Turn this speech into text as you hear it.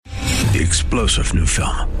the explosive new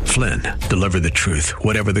film, Flynn, Deliver the Truth,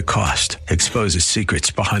 Whatever the Cost, exposes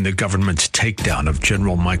secrets behind the government's takedown of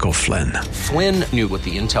General Michael Flynn. Flynn knew what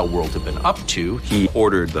the intel world had been up to. He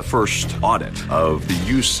ordered the first audit of the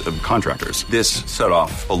use of contractors. This set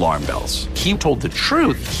off alarm bells. He told the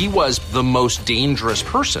truth. He was the most dangerous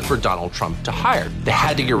person for Donald Trump to hire. They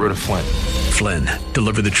had to get rid of Flynn. Flynn,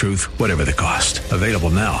 Deliver the Truth, Whatever the Cost. Available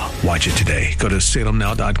now. Watch it today. Go to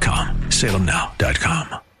salemnow.com.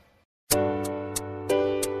 salemnow.com.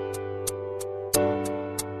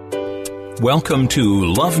 Welcome to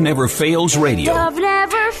Love Never Fails Radio. Love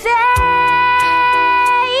never fails.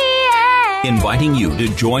 Inviting you to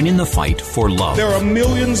join in the fight for love. There are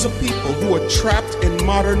millions of people who are trapped in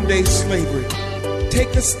modern-day slavery. Take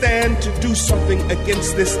a stand to do something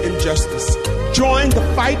against this injustice. Join the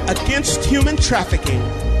fight against human trafficking.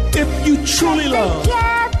 If you truly love,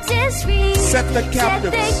 set the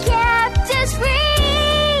captives free.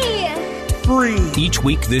 Each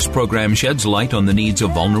week, this program sheds light on the needs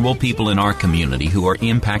of vulnerable people in our community who are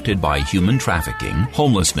impacted by human trafficking,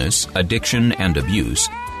 homelessness, addiction, and abuse,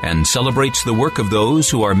 and celebrates the work of those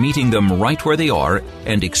who are meeting them right where they are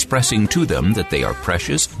and expressing to them that they are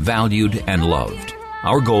precious, valued, and loved.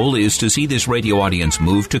 Our goal is to see this radio audience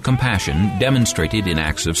move to compassion demonstrated in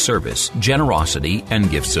acts of service, generosity, and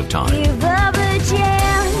gifts of time. Give love a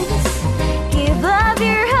chance. Give love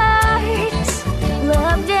your heart.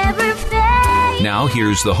 Love never fails. Now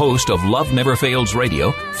here's the host of Love Never Fails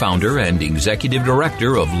Radio, founder and executive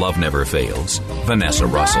director of Love Never Fails, Vanessa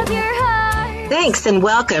Russell. Thanks and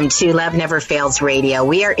welcome to Love Never Fails Radio.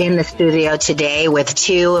 We are in the studio today with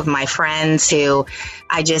two of my friends who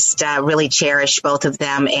I just really cherish, both of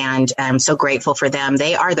them, and I'm so grateful for them.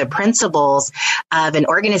 They are the principals of an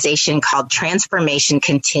organization called Transformation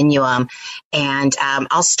Continuum. And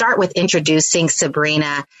I'll start with introducing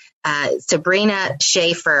Sabrina. Sabrina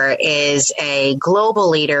Schaefer is a global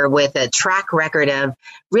leader with a track record of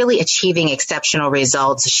really achieving exceptional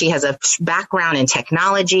results. She has a background in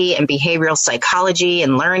technology and behavioral psychology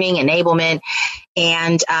and learning enablement.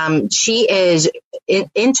 And she is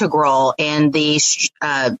integral in the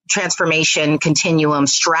transformation continuum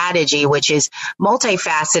strategy, which is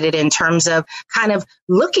multifaceted in terms of kind of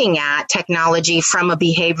looking at technology from a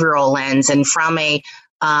behavioral lens and from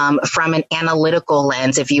an analytical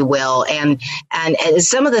lens, if you will. And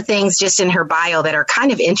some of the things just in her bio that are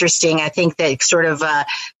kind of interesting, I think that sort of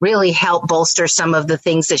really help bolster some of the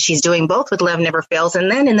things that she's doing, both with Love Never Fails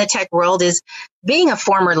and then in the tech world, is being a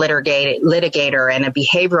former litigator and a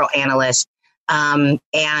behavioral analyst. And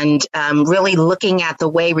really looking at the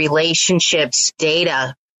way relationships,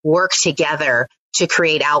 data work together to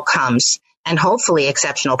create outcomes and hopefully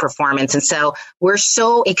exceptional performance. And so we're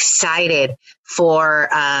so excited for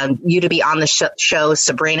you to be on the show,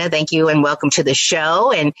 Sabrina. Thank you and welcome to the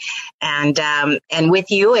show. And with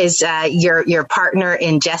you is your partner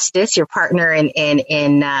in justice, your partner in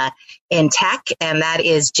tech, and that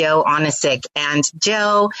is Joe Onisic. And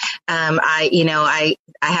Joe, I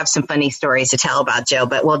have some funny stories to tell about Joe,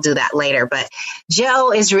 but we'll do that later. But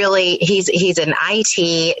Joe is really, he's an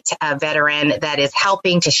IT veteran that is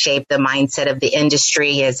helping to shape the mindset of the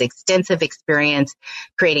industry. He has extensive experience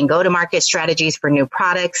creating go-to-market strategies for new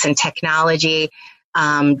products and technology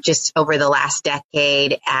just over the last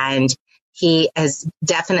decade. And he has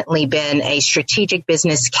definitely been a strategic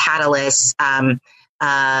business catalyst or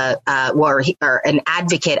an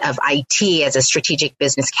advocate of IT as a strategic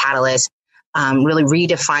business catalyst, really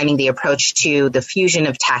redefining the approach to the fusion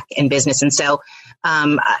of tech and business. And so,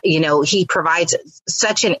 he provides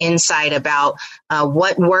such an insight about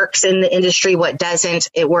what works in the industry, what doesn't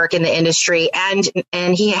work in the industry. And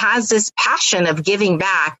he has this passion of giving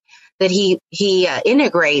back that he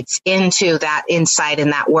integrates into that insight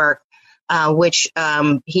and that work, which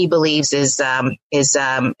he believes is an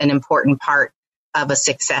important part of a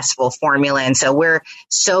successful formula. And so we're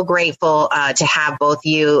so grateful to have both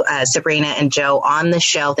you, Sabrina and Joe, on the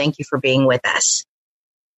show. Thank you for being with us.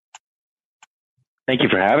 Thank you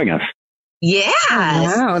for having us. Yeah.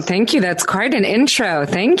 Wow. Thank you. That's quite an intro.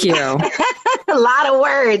 Thank you. A lot of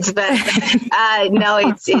words, but no,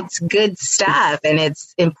 it's good stuff. And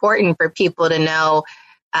it's important for people to know.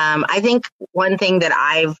 I think one thing that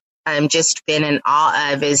I've just been in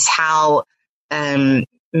awe of is how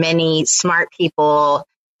many smart people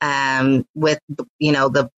with,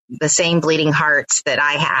 the same bleeding hearts that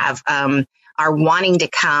I have are wanting to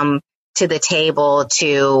come to the table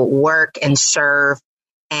to work and serve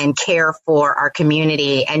and care for our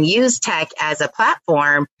community and use tech as a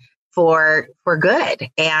platform for good.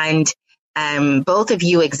 And both of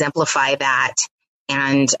you exemplify that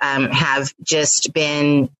and have just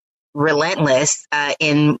been relentless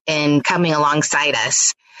in coming alongside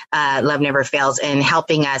us, Love Never Fails, and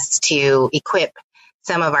helping us to equip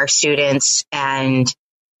some of our students and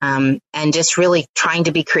just really trying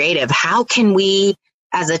to be creative. How can we,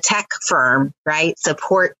 as a tech firm, right,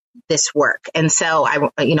 support this work? And so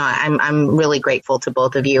I'm really grateful to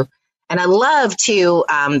both of you, and I love to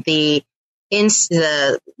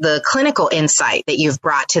the clinical insight that you've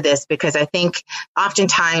brought to this, because I think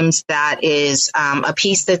oftentimes that is a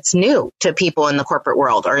piece that's new to people in the corporate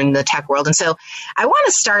world or in the tech world. And so I want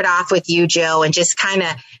to start off with you, Joe, and just kind of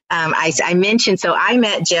I mentioned, so I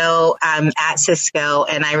met Joe at Cisco,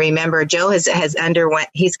 and I remember Joe he's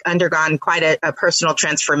undergone quite a personal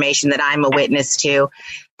transformation that I'm a witness to.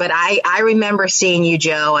 But I remember seeing you,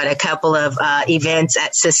 Joe, at a couple of events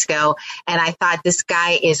at Cisco, and I thought, this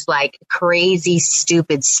guy is like crazy,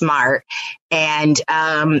 stupid, smart, and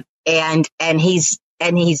he's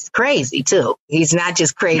crazy too. He's not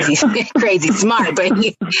just crazy, crazy smart, but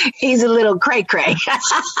he's a little cray cray.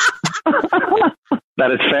 That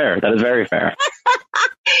is fair. That is very fair.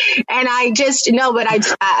 And I just know, but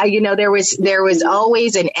there was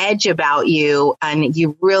always an edge about you, and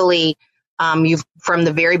you really. You've from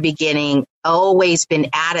the very beginning always been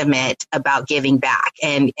adamant about giving back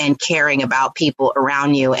and caring about people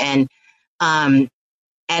around you. And I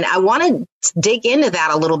want to dig into that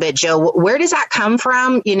a little bit, Joe. Where does that come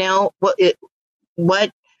from?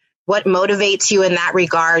 What motivates you in that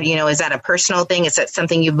regard? Is that a personal thing? Is that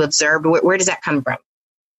something you've observed? Where does that come from?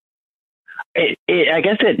 I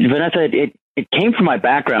guess Vanessa, it came from my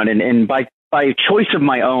background, and by choice of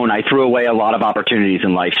my own, I threw away a lot of opportunities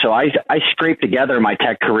in life. So I scraped together my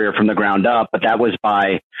tech career from the ground up, but that was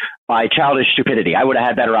by childish stupidity. I would have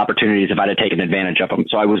had better opportunities if I'd have taken advantage of them.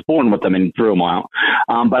 So I was born with them and threw them out.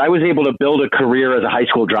 But I was able to build a career as a high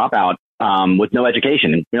school dropout with no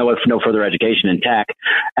education, with no further education in tech.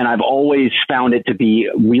 And I've always found it to be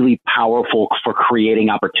really powerful for creating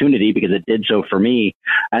opportunity, because it did so for me.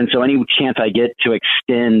 And so any chance I get to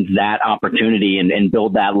extend that opportunity and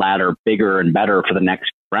build that ladder bigger and better for the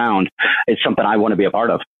next round is something I want to be a part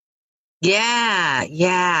of.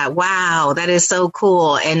 Yeah. Wow. That is so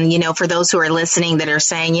cool. And, for those who are listening that are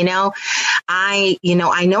saying, I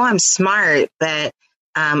know I'm smart, but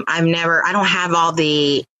I don't have all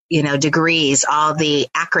the, degrees, all the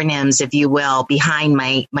acronyms, if you will, behind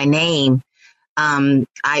my name.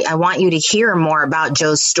 I want you to hear more about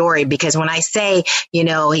Joe's story, because when I say, he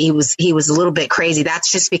was a little bit crazy,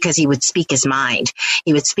 that's just because he would speak his mind.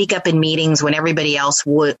 He would speak up in meetings when everybody else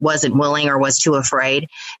wasn't willing or was too afraid.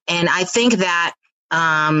 And I think that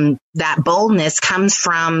that boldness comes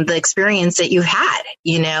from the experience that you've had,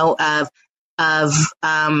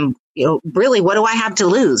 really, what do I have to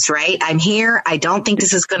lose, right? I'm here. I don't think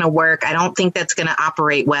this is going to work. I don't think that's going to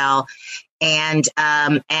operate well. And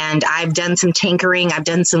I've done some tinkering. I've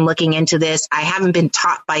done some looking into this. I haven't been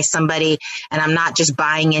taught by somebody, and I'm not just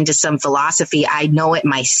buying into some philosophy. I know it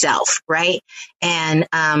myself, right? And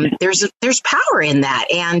there's power in that.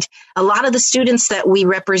 And a lot of the students that we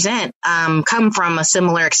represent come from a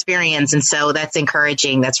similar experience, and so that's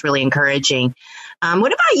encouraging. That's really encouraging.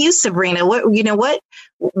 What about you, Sabrina?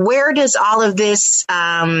 Where does all of this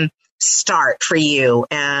start for you?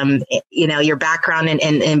 Your background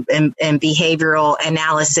in behavioral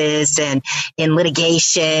analysis and in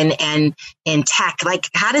litigation and in tech. Like,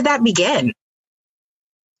 how did that begin?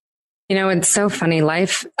 It's so funny.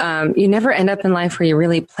 Life, you never end up in life where you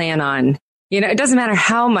really plan on. It doesn't matter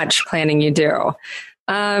how much planning you do.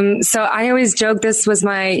 So I always joke, this was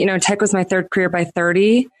my, tech was my third career by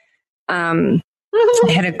 30.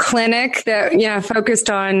 I had a clinic that, focused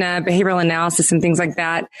on behavioral analysis and things like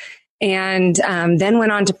that. And then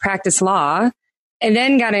went on to practice law and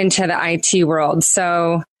then got into the IT world.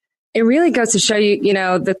 So it really goes to show you,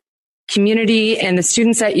 the community and the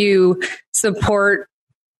students that you support,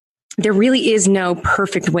 there really is no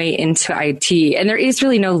perfect way into IT, and there is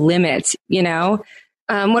really no limit,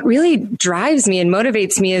 What really drives me and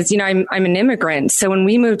motivates me is, I'm an immigrant. So when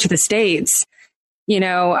we moved to the States,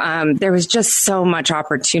 there was just so much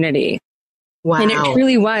opportunity. Wow. And it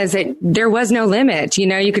really was that there was no limit.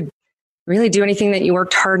 You could really do anything that you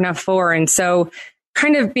worked hard enough for. And so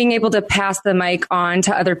kind of being able to pass the mic on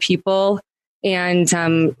to other people and,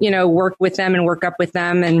 work with them and work up with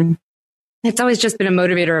them. And it's always just been a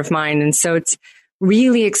motivator of mine. And so it's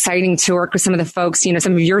really exciting to work with some of the folks,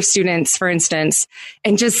 some of your students, for instance,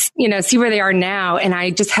 and just, see where they are now. And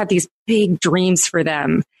I just have these big dreams for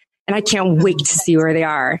them. And I can't wait to see where they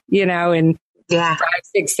are, in 5,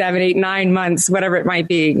 6, 7, 8, 9 months, whatever it might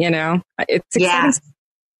be, It's exciting.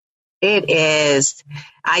 It is.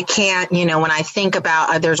 I can't, when I think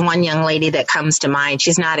about, there's one young lady that comes to mind.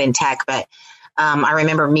 She's not in tech, but I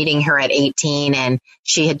remember meeting her at 18, and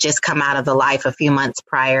she had just come out of the life a few months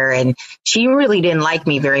prior, and she really didn't like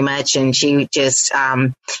me very much. And she just,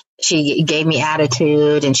 she gave me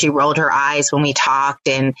attitude, and she rolled her eyes when we talked,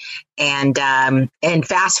 and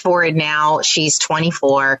fast forward now, she's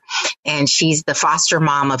 24, and she's the foster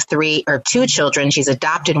mom of two children. She's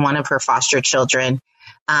adopted one of her foster children.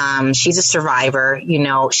 She's a survivor,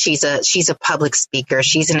 she's a public speaker.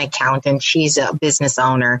 She's an accountant. She's a business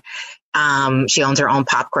owner. She owns her own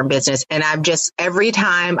popcorn business. And every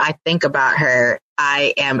time I think about her,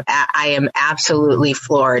 I am absolutely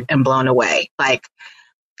floored and blown away. Like,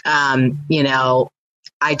 I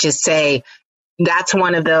just say that's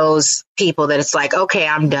one of those people that it's like, okay,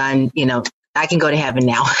 I'm done. I can go to heaven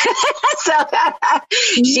now. So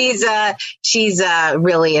she's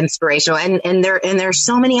really inspirational, and there's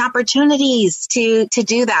so many opportunities to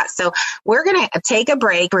do that. So we're going to take a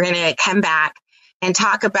break. We're going to come back and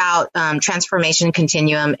talk about Transformation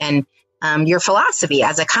Continuum and your philosophy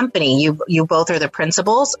as a company. You both are the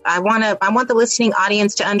principals. I want the listening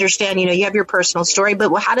audience to understand, you have your personal story,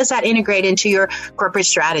 but how does that integrate into your corporate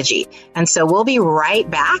strategy? And so we'll be right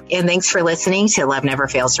back. And thanks for listening to Love Never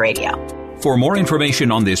Fails Radio. For more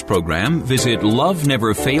information on this program, visit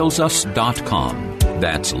loveneverfailsus.com.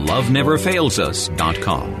 That's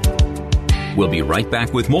loveneverfailsus.com. We'll be right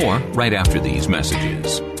back with more right after these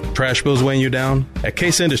messages. Trash bills weighing you down? At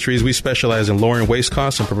Case Industries, we specialize in lowering waste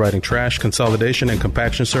costs and providing trash consolidation and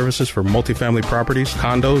compaction services for multifamily properties,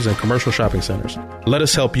 condos, and commercial shopping centers. Let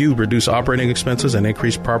us help you reduce operating expenses and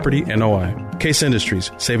increase property NOI. Case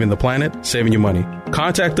Industries, saving the planet, saving you money.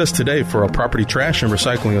 Contact us today for a property trash and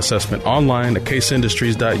recycling assessment online at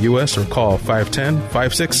caseindustries.us or call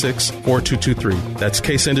 510-566-4223. That's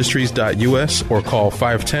caseindustries.us or call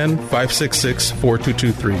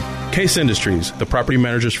 510-566-4223. Case Industries, the property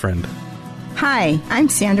manager's friend. Hi, I'm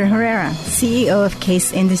Sandra Herrera, CEO of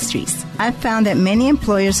Case Industries. I've found that many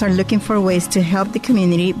employers are looking for ways to help the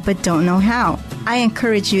community but don't know how. I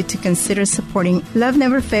encourage you to consider supporting Love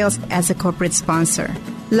Never Fails as a corporate sponsor.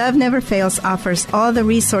 Love Never Fails offers all the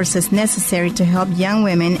resources necessary to help young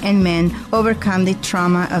women and men overcome the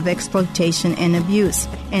trauma of exploitation and abuse.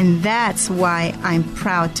 And that's why I'm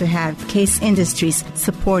proud to have Case Industries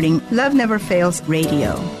supporting Love Never Fails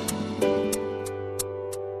Radio.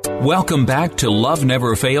 Welcome back to Love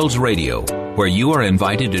Never Fails Radio, where you are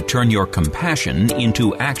invited to turn your compassion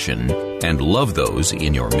into action and love those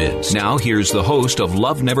in your midst. Now, here's the host of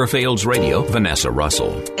Love Never Fails Radio, Vanessa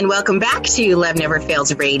Russell. And welcome back to Love Never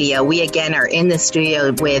Fails Radio. We again are in the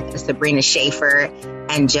studio with Sabrina Schaefer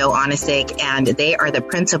and Joe Onisick, and they are the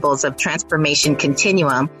principals of Transformation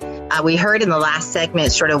Continuum. We heard in the last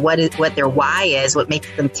segment sort of what their why is, what makes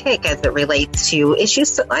them tick as it relates to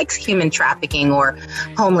issues like human trafficking or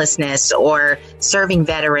homelessness or serving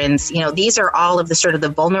veterans. These are all of the sort of the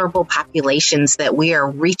vulnerable populations that we are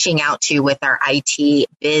reaching out to with our IT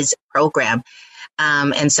Biz program.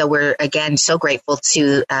 And so we're, again, so grateful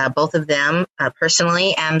to both of them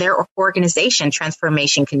personally and their organization,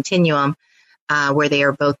 Transformation Continuum, where they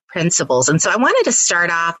are both principals. And so I wanted to start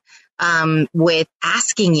off with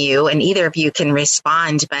asking you, and either of you can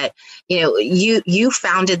respond, but you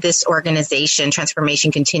founded this organization,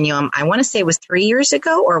 Transformation Continuum. I want to say it was 3 years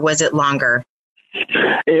ago, or was it longer?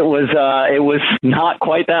 It was not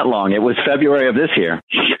quite that long. It was February of this year.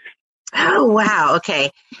 Oh, wow.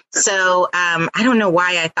 Okay. So I don't know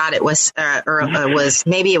why I thought it was,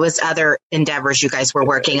 maybe it was other endeavors you guys were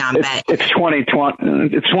working on. But it's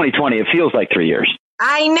 2020. It's 2020. It feels like 3 years.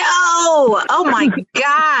 I know. Oh my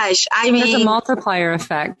gosh. I mean, there's a multiplier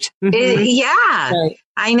effect. Yeah, right.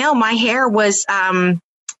 I know. My hair was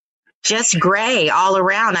just gray all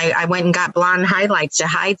around. I went and got blonde highlights to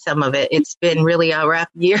hide some of it. It's been really a rough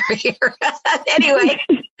year here. Anyway,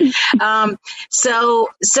 so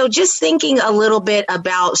just thinking a little bit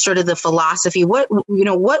about sort of the philosophy. What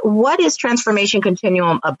is Transformation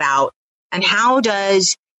Continuum about, and how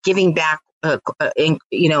does giving back?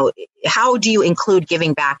 How do you include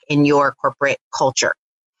giving back in your corporate culture?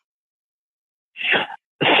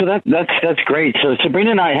 So that's great. So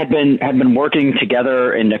Sabrina and I had been working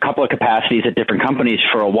together in a couple of capacities at different companies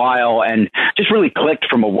for a while, and just really clicked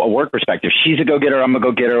from a work perspective. She's a go-getter, I'm a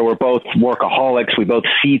go-getter. We're both workaholics. We both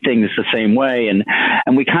see things the same way, and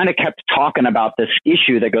we kind of kept talking about this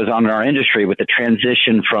issue that goes on in our industry with the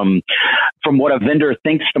transition from what a vendor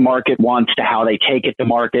thinks the market wants to how they take it to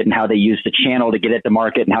market and how they use the channel to get it to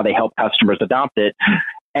market and how they help customers adopt it.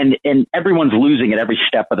 and everyone's losing at every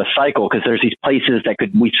step of the cycle because there's these places that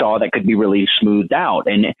we saw that could be really smoothed out,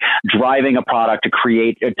 and driving a product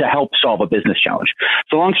to help solve a business challenge.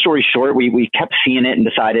 So long story short, we kept seeing it and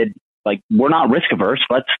decided, like, we're not risk averse.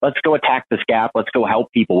 Let's go attack this gap. Let's go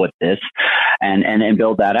help people with this and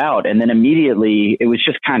build that out. And then immediately it was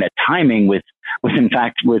just kind of timing with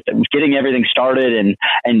getting everything started.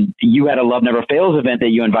 And you had a Love Never Fails event that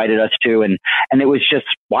you invited us to. And it was just,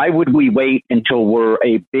 why would we wait until we're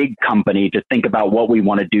a big company to think about what we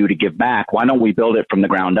want to do to give back? Why don't we build it from the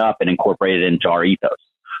ground up and incorporate it into our ethos?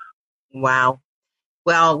 Wow.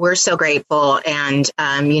 Well, we're so grateful. And,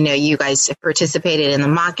 you guys have participated in the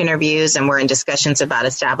mock interviews, and we're in discussions about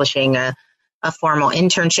establishing a formal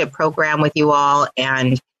internship program with you all.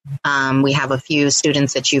 And we have a few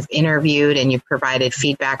students that you've interviewed and you've provided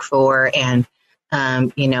feedback for. And,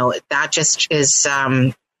 that just is,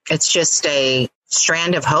 it's just a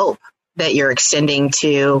strand of hope that you're extending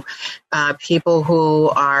to people who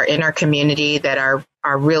are in our community that are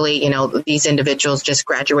really, these individuals just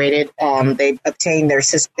graduated. They obtained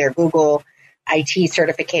their Google IT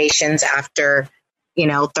certifications after,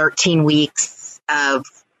 13 weeks of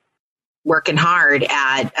working hard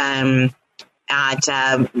at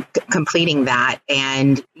completing that,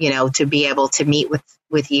 and, to be able to meet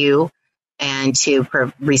with you and to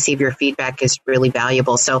receive your feedback is really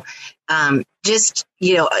valuable. So, I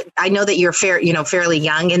know that you're fairly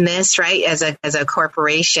young in this, right? As a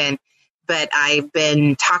corporation, but I've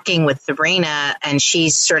been talking with Sabrina, and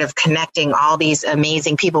she's sort of connecting all these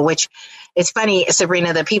amazing people, which it's funny,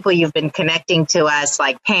 Sabrina, the people you've been connecting to us,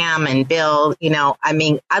 like Pam and Bill,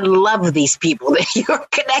 I love these people that you're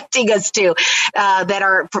connecting us to, that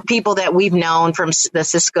are people that we've known from the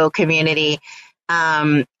Cisco community.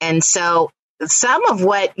 And so some of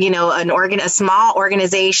what, a small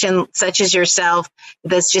organization such as yourself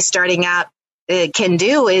that's just starting out can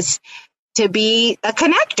do is to be a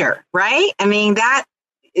connector, right? I mean, that,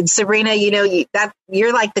 Sabrina,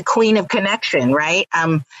 you're like the queen of connection, right?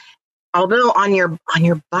 Although on your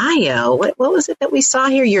bio, what was it that we saw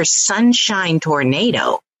here? Your Sunshine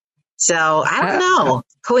Tornado. So I don't know,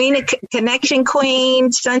 connection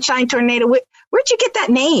queen, Sunshine Tornado. Where'd you get that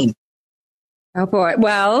name? Oh boy.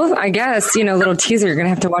 Well, I guess, little teaser, you're going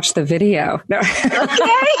to have to watch the video. No. Okay.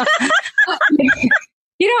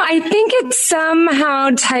 I think it's somehow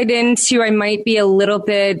tied into, I might be a little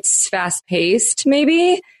bit fast paced,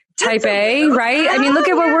 maybe type A, right? I mean, look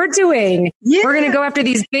at what we're doing. Yeah. We're going to go after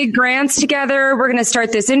these big grants together. We're going to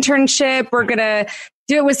start this internship. We're going to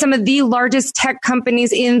do it with some of the largest tech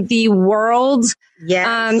companies in the world.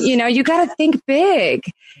 Yes. You got to think big.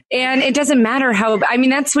 And it doesn't matter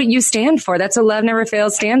that's what you stand for. That's what Love Never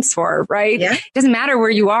Fails stands for, right? Yeah. It doesn't matter where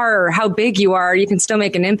you are or how big you are. You can still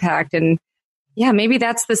make an impact. And yeah, maybe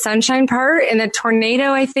that's the sunshine part. And the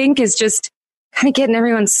tornado, I think, is just kind of getting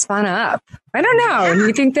everyone spun up. I don't know. Yeah.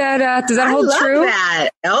 You think that, does that hold true?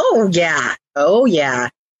 That. Oh, yeah.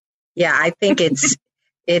 Yeah, I think it's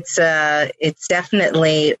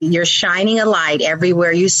definitely, you're shining a light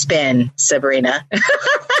everywhere you spin, Sabrina.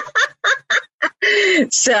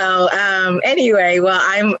 So, anyway,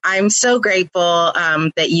 well, I'm so grateful,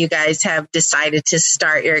 that you guys have decided to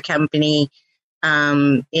start your company,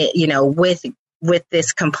 with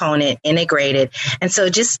this component integrated. And so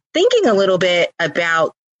just thinking a little bit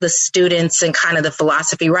about the students and kind of the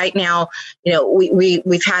philosophy right now,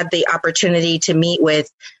 we've had the opportunity to meet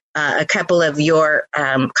with a couple of your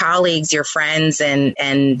colleagues, your friends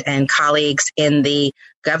and colleagues in the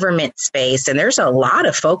government space. And there's a lot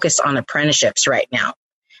of focus on apprenticeships right now.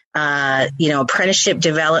 Apprenticeship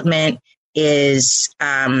development is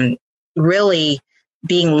really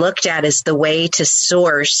being looked at as the way to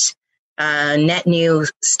source net new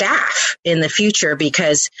staff in the future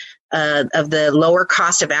because of the lower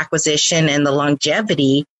cost of acquisition and the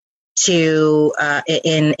longevity to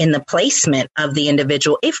in the placement of the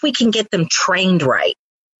individual if we can get them trained right.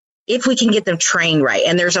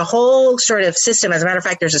 And there's a whole sort of system. As a matter of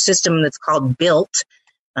fact, there's a system that's called BUILT.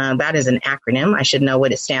 That is an acronym. I should know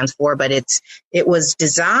what it stands for, but it was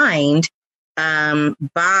designed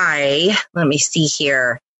by, let me see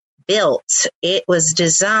here, BUILT. It was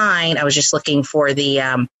designed, I was just looking for what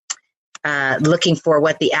the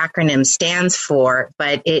acronym stands for,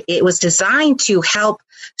 but it was designed to help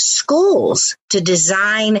schools to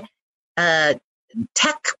design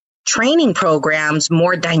tech training programs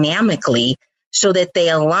more dynamically so that they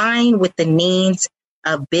align with the needs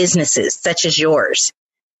of businesses such as yours.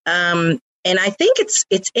 And I think it's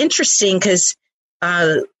interesting because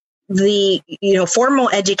the formal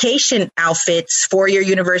education outfits, 4-year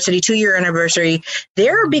university, 2-year university,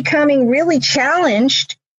 they're becoming really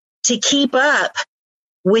challenged to keep up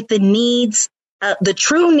with the needs, the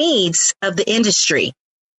true needs of the industry.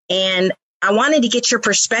 And I wanted to get your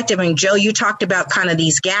perspective. And Joe, you talked about kind of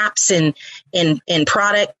these gaps in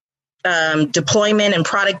product deployment and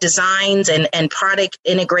product designs and product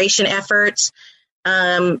integration efforts.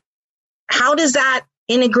 How does that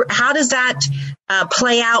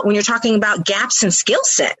play out when you're talking about gaps in skill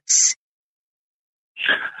sets?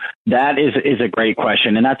 That is a great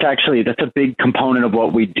question. And that's a big component of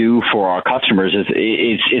what we do for our customers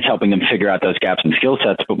is helping them figure out those gaps in skill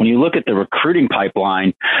sets. But when you look at the recruiting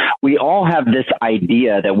pipeline, we all have this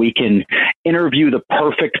idea that we can interview the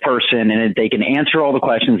perfect person and they can answer all the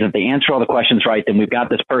questions. If they answer all the questions right, then we've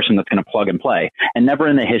got this person that's going to plug and play. And never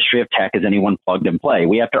in the history of tech has anyone plugged and play.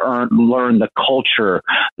 We have to learn the culture,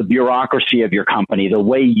 the bureaucracy of your company, the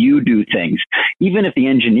way you do things. Even if the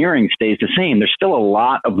engineering stays the same, there's still a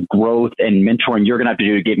lot of growth and mentoring you're going to have to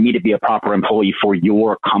do to get me to be a proper employee for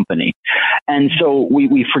your company. And so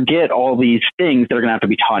we forget all these things that are going to have to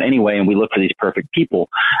be taught anyway, and we look for these perfect people.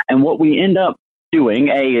 And what we end up doing,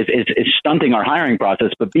 A, is stunting our hiring process,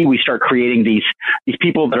 but B, we start creating these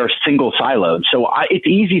people that are single siloed. So it's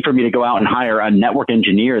easy for me to go out and hire a network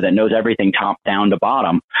engineer that knows everything top down to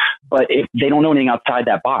bottom, but if they don't know anything outside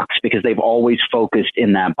that box because they've always focused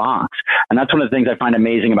in that box. And that's one of the things I find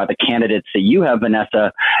amazing about the candidates that you have,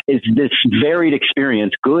 Vanessa, is this varied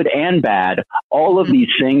experience, good and bad. All of these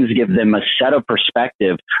things give them a set of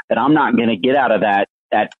perspective that I'm not going to get out of that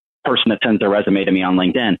person that sends their resume to me on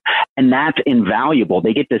LinkedIn. And that's invaluable.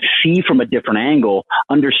 They get to see from a different angle,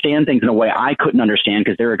 understand things in a way I couldn't understand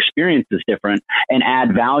because their experience is different, and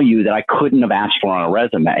add value that I couldn't have asked for on a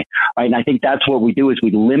resume. Right. And I think that's what we do is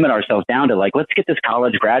we limit ourselves down to like, let's get this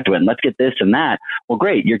college graduate and let's get this and that. Well,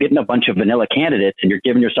 great. You're getting a bunch of vanilla candidates and you're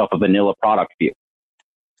giving yourself a vanilla product view.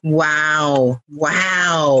 Wow.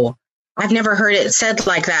 I've never heard it said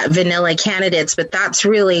like that, vanilla candidates, but that's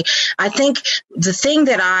really, I think the thing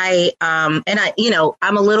that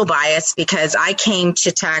I'm a little biased because I came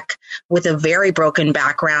to tech with a very broken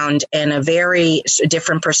background and a very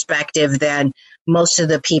different perspective than most of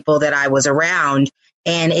the people that I was around.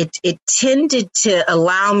 And it tended to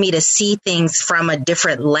allow me to see things from a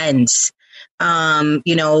different lens. Having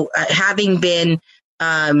been,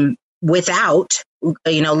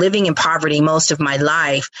 living in poverty most of my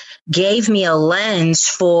life gave me a lens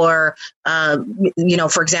for,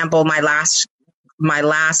 for example, my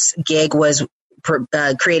last gig was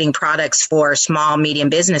creating products for small, medium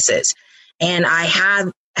businesses. And I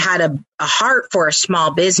had a heart for a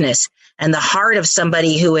small business and the heart of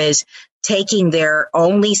somebody who is taking their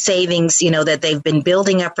only savings, that they've been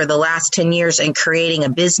building up for the last 10 years and creating a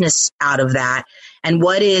business out of that. And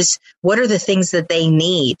what are the things that they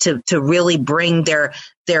need to really bring their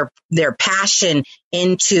passion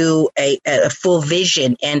into a full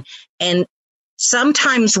vision. And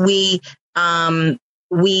sometimes the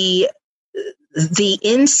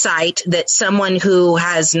insight that someone who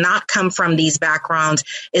has not come from these backgrounds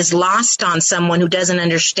is lost on someone who doesn't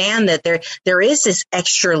understand that there is this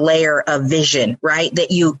extra layer of vision, right?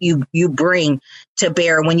 That you bring to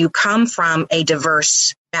bear when you come from a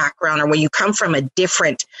diverse background or when you come from a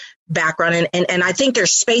different background. And I think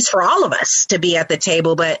there's space for all of us to be at the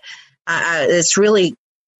table, but it's really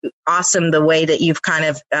awesome the way that you've kind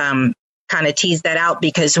of teased that out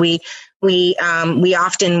because we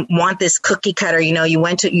often want this cookie cutter, you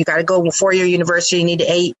got to go 4-year university, you need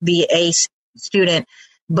to be a student,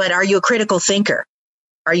 but are you a critical thinker?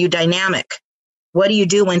 Are you dynamic? What do you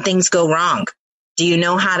do when things go wrong? Do you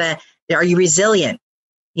know are you resilient?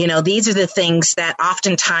 These are the things that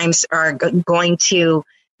oftentimes are going to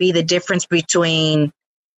be the difference between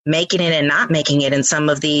making it and not making it in some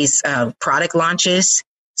of these product launches,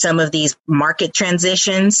 some of these market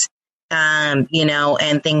transitions. And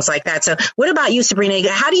things like that. So what about you, Sabrina?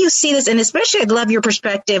 How do you see this? And especially I'd love your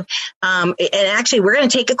perspective. And actually we're going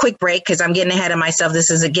to take a quick break because I'm getting ahead of myself.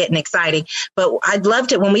 This is getting exciting, but I'd love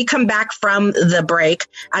to, when we come back from the break,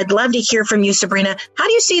 I'd love to hear from you, Sabrina. How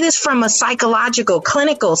do you see this from a psychological,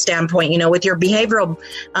 clinical standpoint, with your behavioral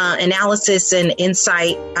analysis and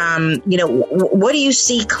insight? What do you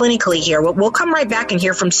see clinically here? We'll come right back and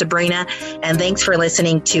hear from Sabrina. And thanks for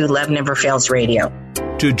listening to Love Never Fails Radio.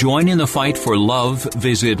 To join in the fight for love,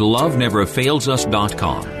 visit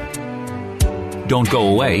loveneverfails.com. Don't go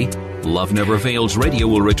away. Love Never Fails Radio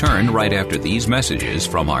will return right after these messages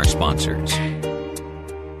from our sponsors.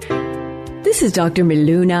 This is Dr.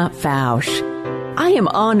 Miluna Fausch. I am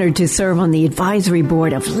honored to serve on the advisory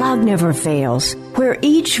board of Love Never Fails, where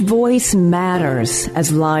each voice matters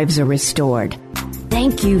as lives are restored.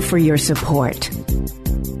 Thank you for your support.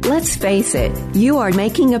 Let's face it, you are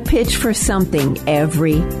making a pitch for something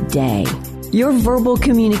every day. Your verbal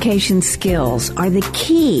communication skills are the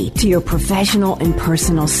key to your professional and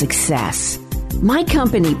personal success. My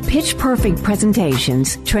company, Pitch Perfect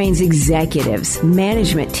Presentations, trains executives,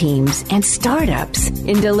 management teams, and startups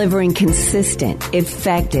in delivering consistent,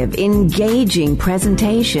 effective, engaging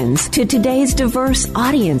presentations to today's diverse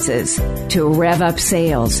audiences to rev up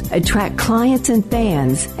sales, attract clients and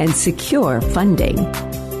fans, and secure funding.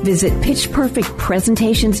 Visit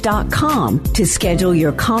pitchperfectpresentations.com to schedule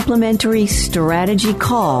your complimentary strategy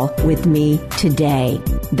call with me today.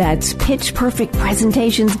 That's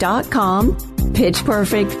pitchperfectpresentations.com,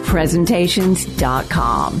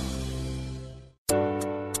 pitchperfectpresentations.com.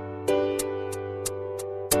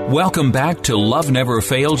 Welcome back to Love Never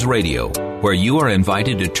Fails Radio, where you are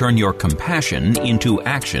invited to turn your compassion into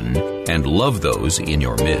action and love those in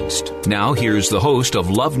your midst. Now, here's the host of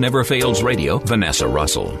Love Never Fails Radio, Vanessa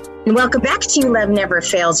Russell. And welcome back to Love Never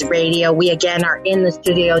Fails Radio. We again are in the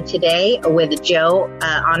studio today with Joe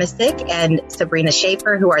Onisic and Sabrina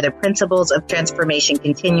Schaefer, who are the principals of Transformation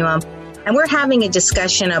Continuum. And we're having a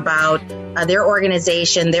discussion about their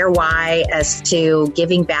organization, their why as to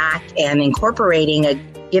giving back and incorporating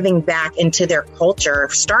giving back into their culture,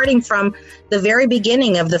 starting from the very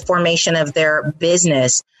beginning of the formation of their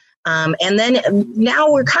business. And then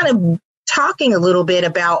now we're kind of talking a little bit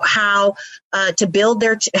about how to build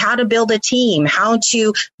a team, how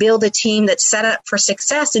to build a team that's set up for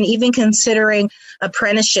success, and even considering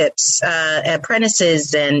apprentices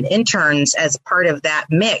and interns as part of that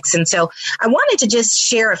mix. And so I wanted to just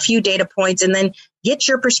share a few data points and then get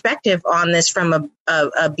your perspective on this from a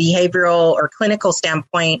behavioral or clinical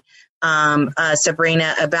standpoint,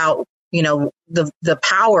 Sabrina, about the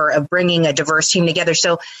power of bringing a diverse team together.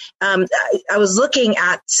 So I was looking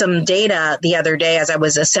at some data the other day as I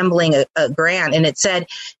was assembling a grant, and it said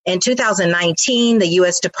in 2019, the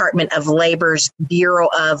U.S. Department of Labor's Bureau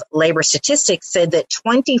of Labor Statistics said that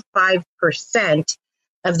 25%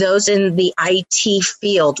 of those in the IT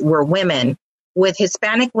field were women, with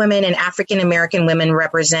Hispanic women and African American women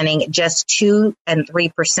representing just 2% and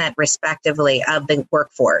 3% respectively of the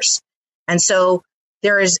workforce. And so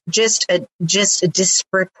there is just a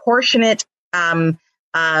disproportionate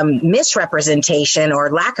misrepresentation or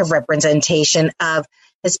lack of representation of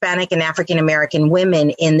Hispanic and African American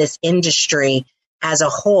women in this industry as a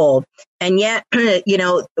whole. And yet,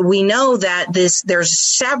 we know that there's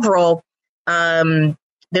several, especially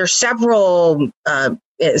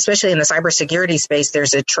in the cybersecurity space,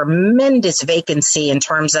 there's a tremendous vacancy in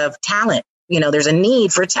terms of talent. There's a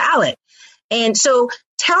need for talent. And so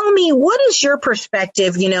tell me, what is your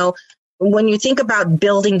perspective, when you think about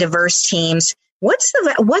building diverse teams? What's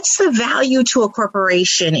the value to a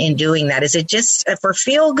corporation in doing that? Is it just for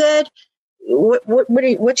feel good?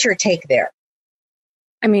 What's your take there?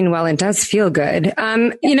 I mean, well, it does feel good.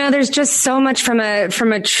 There's just so much from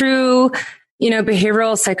a true,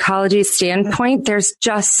 behavioral psychology standpoint. There's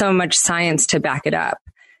just so much science to back it up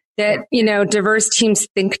that, diverse teams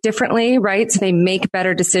think differently, right? So they make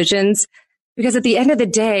better decisions. Because at the end of the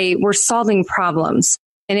day, we're solving problems.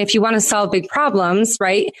 And if you want to solve big problems,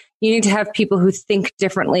 right, you need to have people who think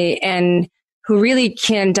differently and who really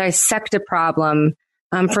can dissect a problem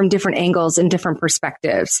from different angles and different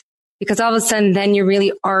perspectives. Because all of a sudden, then you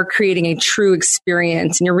really are creating a true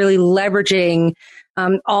experience, and you're really leveraging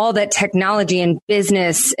all that technology and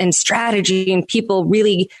business and strategy and people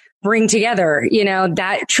really bring together.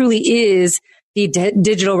 That truly is the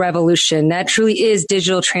digital revolution. That truly is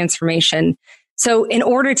digital transformation. So in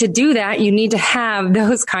order to do that, you need to have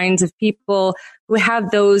those kinds of people who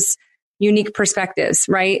have those unique perspectives,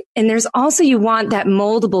 right? And there's also, you want that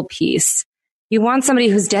moldable piece. You want somebody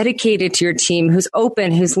who's dedicated to your team, who's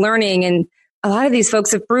open, who's learning. And a lot of these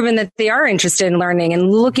folks have proven that they are interested in learning and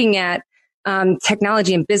looking at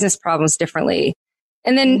technology and business problems differently.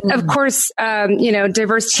 And then, of course,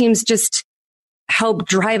 diverse teams just help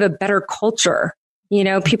drive a better culture.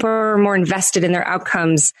 People are more invested in their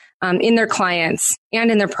outcomes, in their clients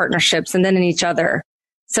and in their partnerships, and then in each other.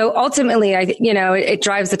 So ultimately, it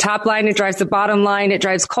drives the top line, it drives the bottom line, it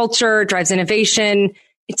drives culture, it drives innovation.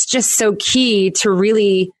 It's just so key to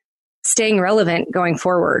really staying relevant going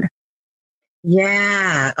forward.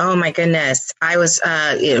 Yeah. Oh my goodness. I was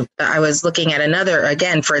looking at another,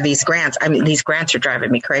 again, for these grants. I mean, these grants are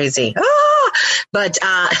driving me crazy. But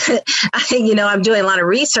I'm doing a lot of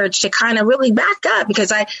research to kind of really back up,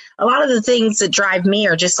 because a lot of the things that drive me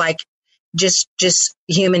are just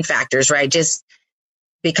human factors, right? Just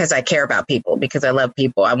because I care about people, because I love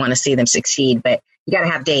people. I want to see them succeed. But you got to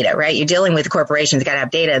have data, right? You're dealing with corporations, you got to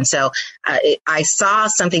have data. And so I saw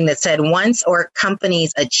something that said once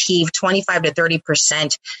companies achieve 25 to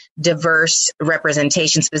 30% diverse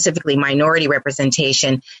representation, specifically minority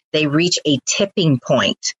representation, they reach a tipping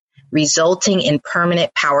point, resulting in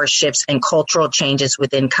permanent power shifts and cultural changes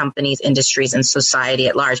within companies, industries, and society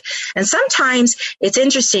at large. And sometimes it's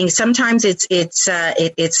interesting. Sometimes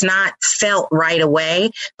it's not felt right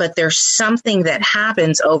away, but there's something that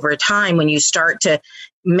happens over time when you start to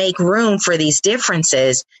make room for these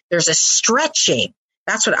differences. There's a stretching.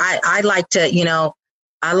 That's what I like to,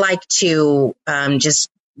 I like to just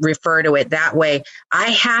refer to it that way.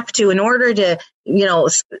 I have to, in order to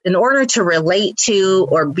relate to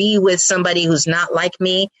or be with somebody who's not like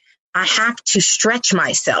me, I have to stretch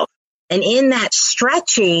myself. And in that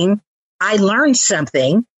stretching, I learn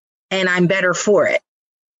something and I'm better for it.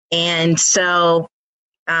 And so,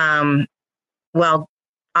 awesome.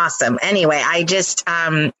 Anyway, I just,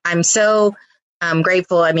 I'm so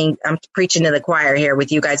grateful. I mean, I'm preaching to the choir here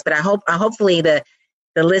with you guys, but hopefully the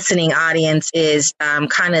listening audience is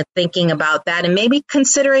kind of thinking about that and maybe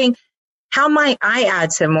considering how might I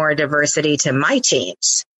add some more diversity to my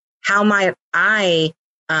teams? How might I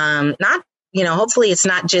hopefully it's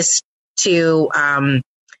not just to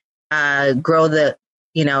grow the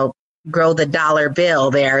dollar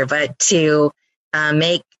bill there, but to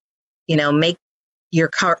make your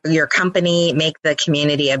company, make the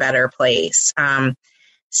community a better place.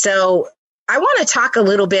 So I want to talk a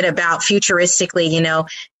little bit about futuristically,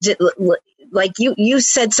 like you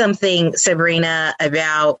said something, Sabrina,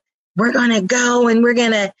 about we're going to go and we're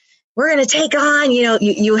going to take on,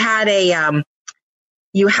 you had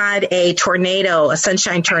a tornado, a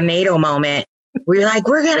sunshine tornado moment. We're like,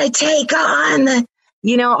 we're going to take on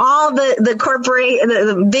all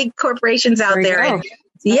the big corporations out there.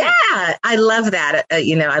 Yeah, I love that.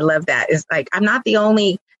 I love that. It's like, I'm not the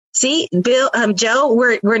only. See, Bill, Joe,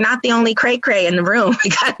 we're not the only cray-cray in the room. We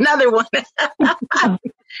got another one.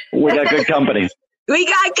 We got good company. We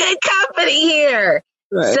got good company here.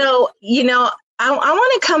 Right. So, I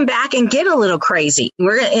want to come back and get a little crazy.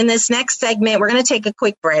 In this next segment, we're going to take a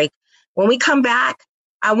quick break. When we come back,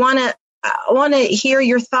 I want to hear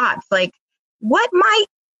your thoughts. Like, what might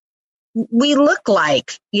we look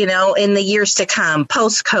like, in the years to come,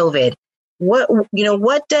 post-COVID?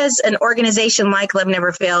 What does an organization like Love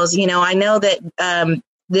Never Fails? I know that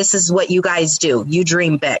this is what you guys do. You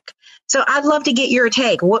dream big. So I'd love to get your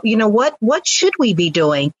take. What should we be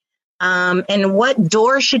doing? And what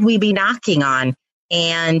door should we be knocking on?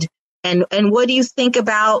 And what do you think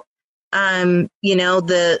about, the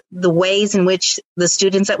ways in which the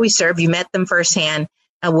students that we serve, you met them firsthand,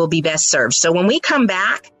 will be best served. So when we come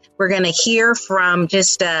back, we're going to hear from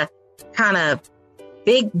just a kind of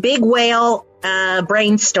big whale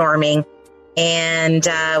brainstorming and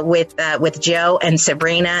with Joe and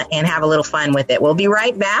Sabrina, and have a little fun with it. We'll be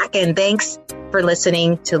right back, and thanks for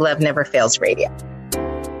listening to Love Never Fails Radio.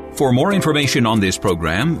 For more information on this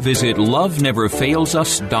program, visit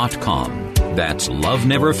loveneverfailsus.com. That's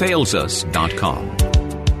loveneverfailsus.com.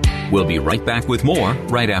 We'll be right back with more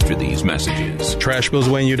right after these messages. Trash bills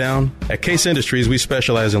weighing you down? At Case Industries, we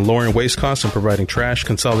specialize in lowering waste costs and providing trash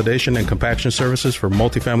consolidation and compaction services for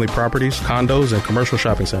multifamily properties, condos, and commercial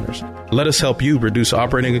shopping centers. Let us help you reduce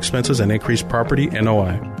operating expenses and increase property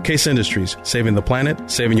NOI. Case Industries, saving the planet,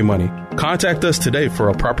 saving you money. Contact us today for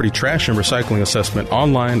a property trash and recycling assessment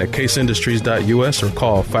online at caseindustries.us or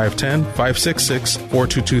call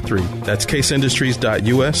 510-566-4223. That's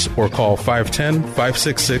caseindustries.us or call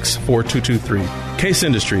 510-566-4223. Case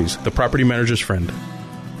Industries, the property manager's friend.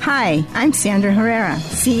 Hi, I'm Sandra Herrera,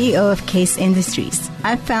 CEO of Case Industries.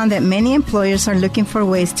 I've found that many employers are looking for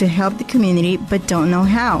ways to help the community but don't know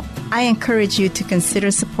how. I encourage you to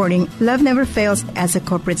consider supporting Love Never Fails as a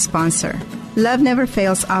corporate sponsor. Love Never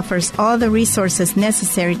Fails offers all the resources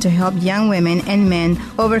necessary to help young women and men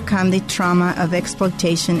overcome the trauma of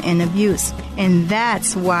exploitation and abuse. And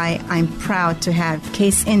that's why I'm proud to have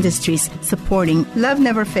Case Industries supporting Love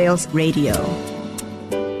Never Fails Radio.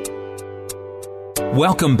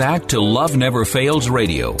 Welcome back to Love Never Fails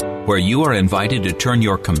Radio, where you are invited to turn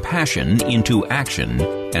your compassion into action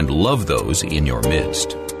and love those in your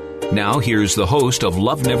midst. Now, here's the host of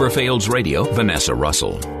Love Never Fails Radio, Vanessa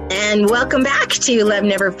Russell. And welcome back to Love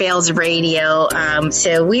Never Fails Radio.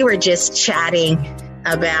 So we were just chatting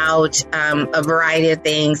about a variety of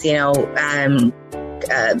things, the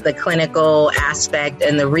clinical aspect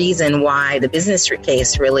and the reason why, the business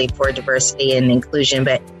case really for diversity and inclusion.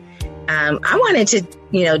 But I wanted to,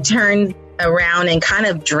 turn around and kind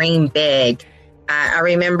of dream big. I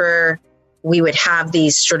remember we would have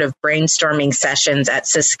these sort of brainstorming sessions at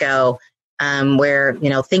Cisco where,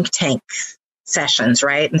 think tank sessions,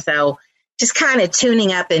 right? And so just kind of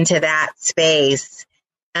tuning up into that space.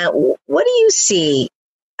 What do you see?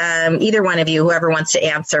 Either one of you, whoever wants to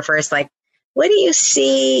answer first, like, what do you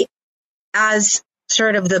see as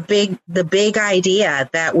sort of the big idea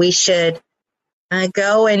that we should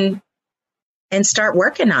go and start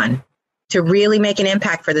working on to really make an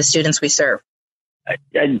impact for the students we serve?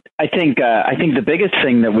 I think the biggest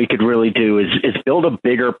thing that we could really do is build a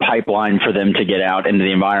bigger pipeline for them to get out into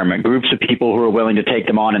the environment. Groups of people who are willing to take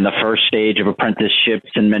them on in the first stage of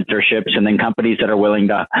apprenticeships and mentorships, and then companies that are willing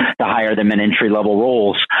to hire them in entry level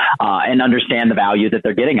roles and understand the value that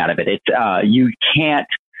they're getting out of it. It's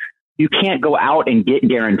you can't go out and get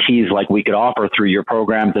guarantees like we could offer through your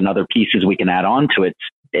programs and other pieces we can add on to it.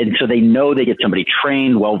 And so they know they get somebody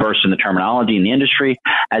trained, well-versed in the terminology in the industry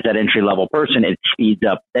as that entry-level person. It speeds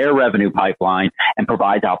up their revenue pipeline and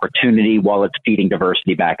provides opportunity while it's feeding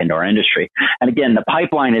diversity back into our industry. And again, the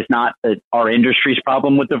pipeline is not our industry's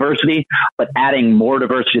problem with diversity, but adding more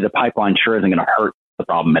diversity to the pipeline sure isn't going to hurt the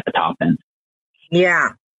problem at the top end.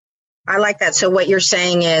 Yeah. I like that. So what you're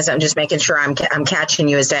saying is, I'm just making sure I'm catching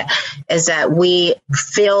you, is that we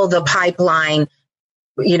fill the pipeline.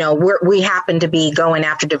 We happen to be going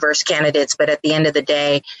after diverse candidates, but at the end of the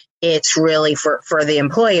day, it's really for the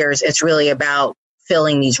employers, it's really about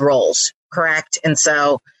filling these roles, correct? And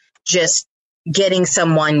so just getting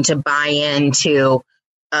someone to buy into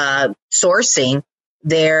sourcing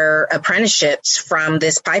their apprenticeships from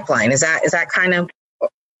this pipeline. Is that kind of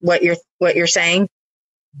what you're saying?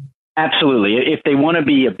 Absolutely. If they want to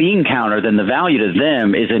be a bean counter, then the value to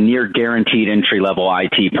them is a near guaranteed entry-level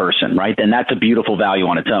IT person, right? And that's a beautiful value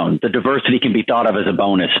on its own. The diversity can be thought of as a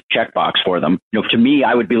bonus checkbox for them. To me,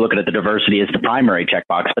 I would be looking at the diversity as the primary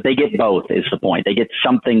checkbox, but they get both is the point. They get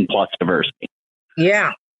something plus diversity.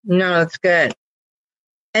 Yeah. No, that's good.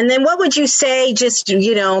 And then what would you say, just,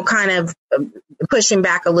 kind of pushing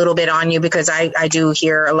back a little bit on you, because I do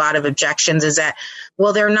hear a lot of objections, is that,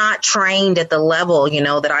 well, they're not trained at the level,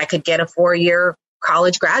 that I could get a 4-year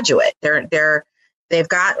college graduate. They've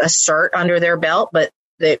got a cert under their belt, but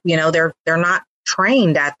they're not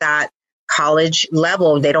trained at that college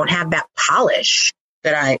level. They don't have that polish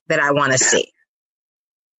that I want to see.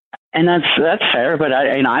 And that's fair, but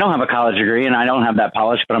I don't have a college degree and I don't have that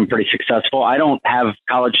polish, but I'm pretty successful. I don't have a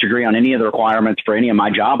college degree on any of the requirements for any of my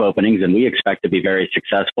job openings, and we expect to be very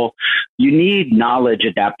successful. You need knowledge,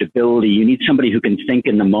 adaptability. You need somebody who can think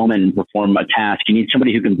in the moment and perform a task. You need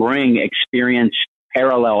somebody who can bring experience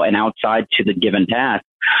parallel and outside to the given task.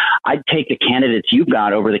 I'd take the candidates you've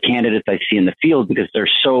got over the candidates I see in the field, because they're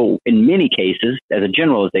so, in many cases, as a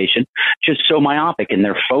generalization, just so myopic in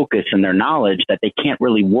their focus and their knowledge that they can't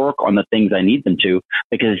really work on the things I need them to,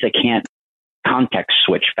 because they can't context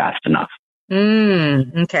switch fast enough.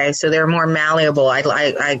 Okay. So they're more malleable.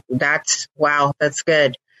 Wow, that's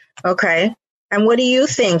good. Okay. And what do you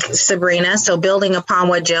think, Sabrina? So building upon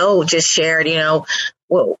what Joe just shared, you've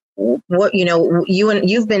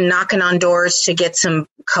been knocking on doors to get some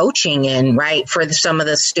coaching in, right, for some of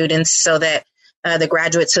the students, so that the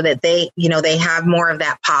graduates, so that they have more of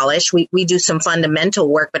that polish. We do some fundamental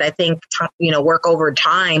work, but I think work over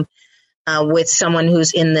time with someone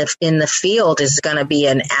who's in the field is going to be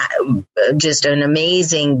just an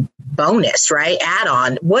amazing bonus, right? Add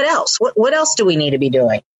on. What else? What else do we need to be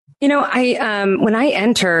doing? When I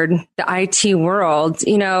entered the IT world,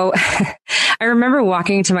 I remember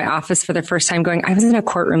walking to my office for the first time going, I was in a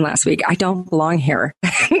courtroom last week. I don't belong here.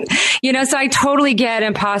 So I totally get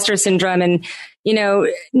imposter syndrome, and,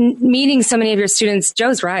 meeting so many of your students.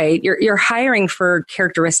 Joe's right. You're hiring for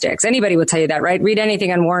characteristics. Anybody will tell you that, right? Read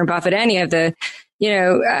anything on Warren Buffett, any of the,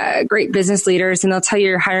 great business leaders, and they'll tell you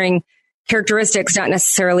you're hiring characteristics, not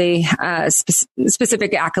necessarily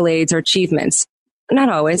specific accolades or achievements. Not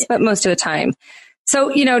always, but most of the time.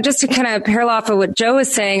 So, just to kind of parallel off of what Joe was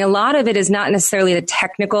saying, a lot of it is not necessarily the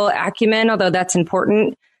technical acumen, although that's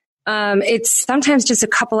important. It's sometimes just a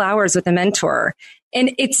couple hours with a mentor.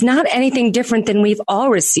 And it's not anything different than we've all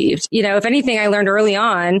received. If anything I learned early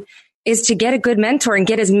on is to get a good mentor and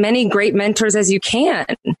get as many great mentors as you can.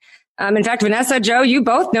 In fact, Vanessa, Joe, you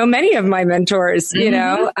both know many of my mentors.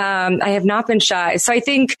 I have not been shy. So I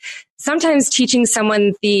think sometimes teaching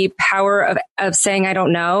someone the power of saying, I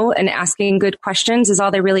don't know, and asking good questions is all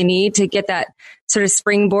they really need to get that sort of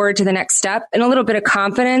springboard to the next step, and a little bit of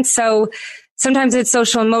confidence. So sometimes it's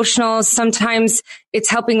social emotional. Sometimes it's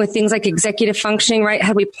helping with things like executive functioning, right?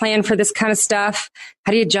 How do we plan for this kind of stuff?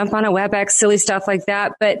 How do you jump on a WebEx, silly stuff like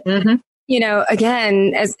that? But,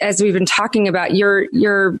 again, as we've been talking about,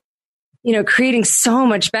 you're creating so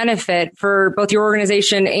much benefit for both your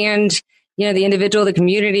organization and the individual, the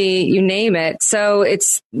community, you name it. So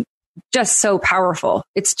it's just so powerful.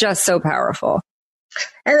 It's just so powerful.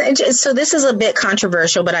 And so this is a bit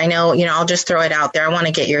controversial, but I know, I'll just throw it out there. I want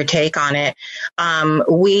to get your take on it. As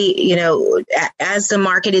the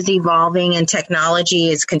market is evolving and technology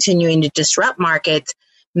is continuing to disrupt markets,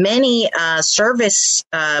 many service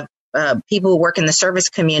people who work in the service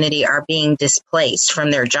community are being displaced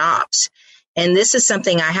from their jobs. And this is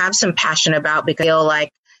something I have some passion about because I feel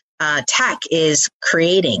like tech is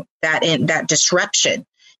creating that disruption.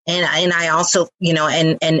 And I also,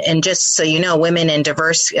 and just so you know, women and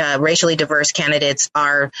diverse, racially diverse candidates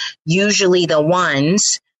are usually the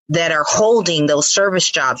ones that are holding those service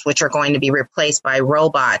jobs, which are going to be replaced by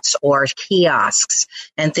robots or kiosks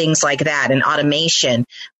and things like that, and automation.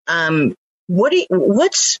 What is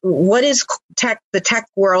the tech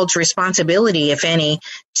world's responsibility, if any,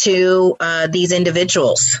 to these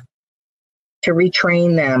individuals to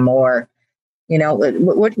retrain them, or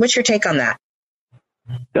what's your take on that?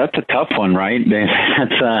 That's a tough one, right?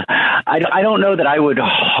 That's I don't know that I would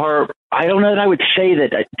say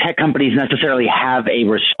that tech companies necessarily have a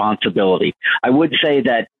responsibility. I would say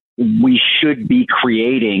that we should be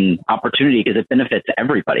creating opportunity because it benefits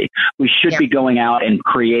everybody. We should be going out and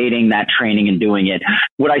creating that training and doing it.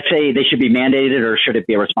 Would I say they should be mandated, or should it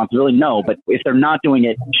be a responsibility? No, but if they're not doing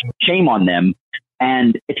it, shame on them.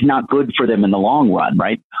 And it's not good for them in the long run,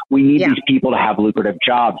 right? We need these people to have lucrative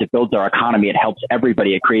jobs. It builds our economy. It helps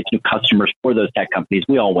everybody. It creates new customers for those tech companies.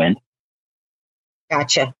 We all win.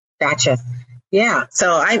 Gotcha. Yeah.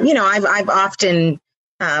 So I've often,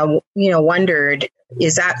 wondered,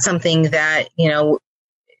 is that something that,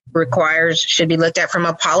 should be looked at from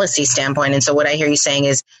a policy standpoint? And so what I hear you saying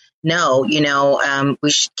is, no,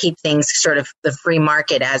 we should keep things sort of the free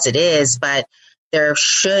market as it is, but there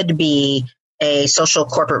should be a social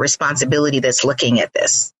corporate responsibility that's looking at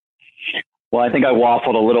this. Well, I think I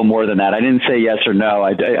waffled a little more than that. I didn't say yes or no.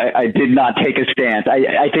 I did not take a stance.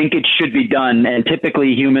 I think it should be done. And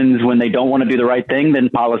typically humans, when they don't want to do the right thing, then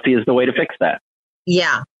policy is the way to fix that.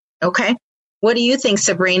 Yeah. Okay. What do you think,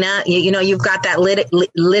 Sabrina? You've got that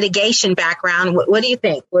litigation background. What do you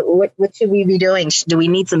think? What should we be doing? Do we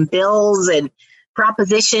need some bills and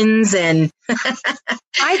propositions? And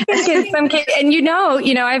I think in some cases, and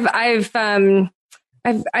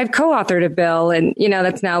I've co-authored a bill, and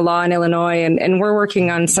that's now law in Illinois, and we're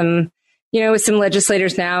working on some, with some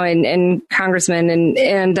legislators now and congressmen,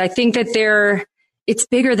 and I think that it's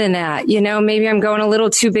bigger than that. Maybe I'm going a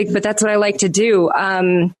little too big, but that's what I like to do.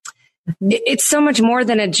 It's so much more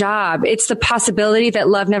than a job. It's the possibility that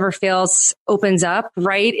Love Never Fails opens up,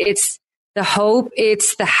 right? It's the hope,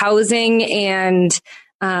 it's the housing, and,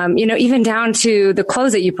 even down to the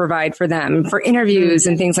clothes that you provide for them for interviews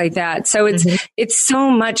and things like that. So it's so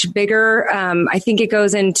much bigger. I think it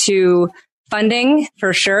goes into funding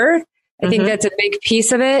for sure. I think that's a big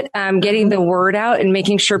piece of it. Getting the word out and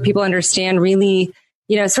making sure people understand really,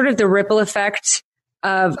 sort of the ripple effect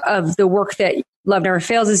of the work that Love Never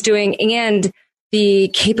Fails is doing, and the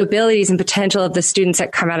capabilities and potential of the students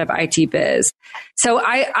that come out of IT biz. So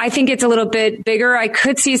I think it's a little bit bigger. I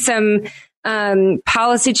could see some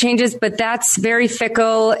policy changes, but that's very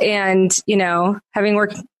fickle. And, having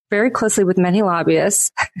worked very closely with many lobbyists,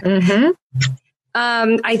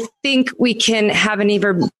 I think we can have an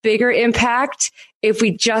even bigger impact if we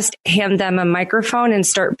just hand them a microphone and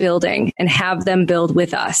start building and have them build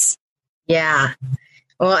with us. Yeah.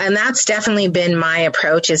 Well, and that's definitely been my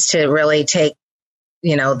approach, is to really take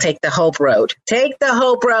the hope road,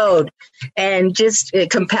 and just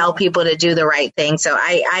compel people to do the right thing. So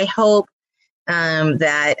I hope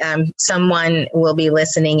that someone will be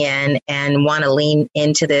listening in and want to lean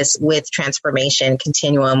into this with Transformation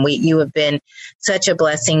Continuum. You have been such a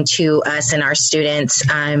blessing to us and our students.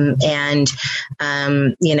 The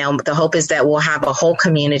hope is that we'll have a whole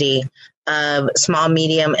community of small,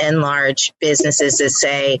 medium, and large businesses that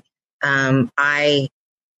say,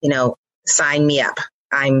 sign me up.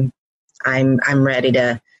 I'm ready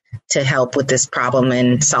to help with this problem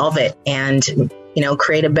and solve it, and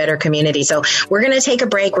create a better community. So we're going to take a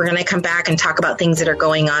break. We're going to come back and talk about things that are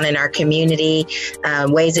going on in our community,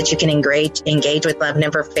 ways that you can engage with Love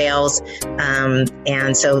Never Fails.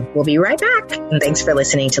 And so we'll be right back. And thanks for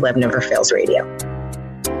listening to Love Never Fails Radio.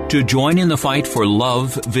 To join in the fight for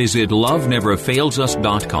love, visit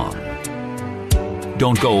loveneverfailsus.com.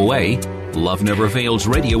 Don't go away. Love Never Fails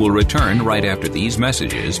Radio will return right after these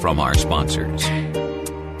messages from our sponsors.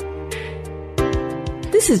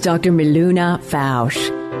 This is Dr. Miluna Fausch.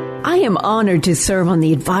 I am honored to serve on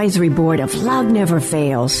the advisory board of Love Never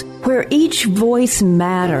Fails, where each voice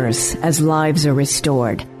matters as lives are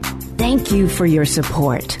restored. Thank you for your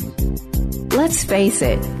support. Let's face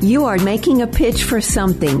it, you are making a pitch for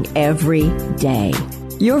something every day.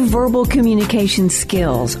 Your verbal communication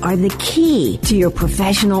skills are the key to your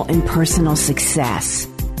professional and personal success.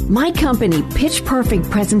 My company, Pitch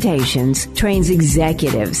Perfect Presentations, trains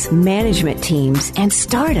executives, management teams, and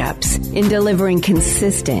startups in delivering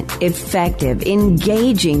consistent, effective,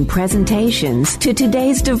 engaging presentations to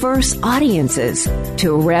today's diverse audiences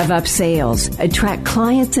to rev up sales, attract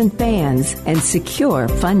clients and fans, and secure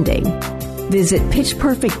funding. Visit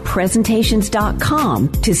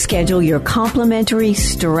PitchPerfectPresentations.com to schedule your complimentary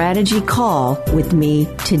strategy call with me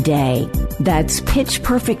today. That's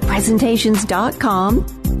PitchPerfectPresentations.com,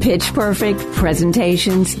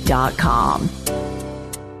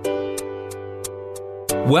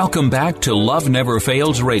 PitchPerfectPresentations.com. Welcome back to Love Never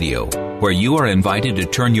Fails Radio, where you are invited to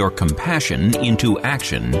turn your compassion into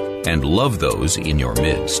action and love those in your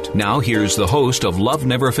midst. Now here's the host of Love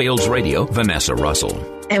Never Fails Radio, Vanessa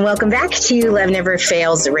Russell. And welcome back to Love Never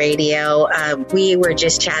Fails Radio. We were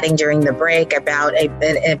just chatting during the break about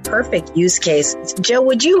a perfect use case. Joe,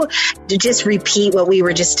 would you just repeat what we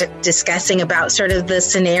were just discussing about sort of the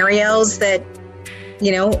scenarios that,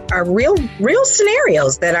 you know, are real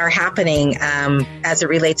scenarios that are happening as it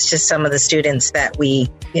relates to some of the students that we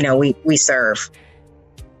serve?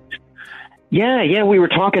 Yeah, we were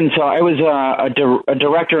talking. So I was a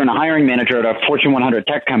director and a hiring manager at a Fortune 100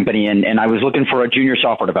 tech company, and I was looking for a junior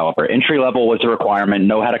software developer. Entry level was the requirement,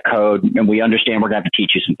 know how to code, and we understand we're going to have to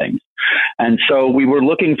teach you some things. And so we were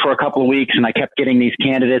looking for a couple of weeks, and I kept getting these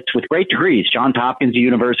candidates with great degrees, Johns Hopkins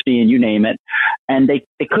University, and you name it. And they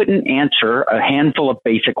couldn't answer a handful of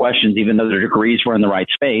basic questions, even though their degrees were in the right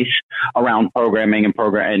space around programming and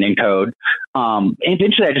code. And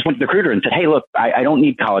eventually I just went to the recruiter and said, hey, look, I don't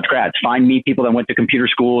need college grads. Find me people that went to computer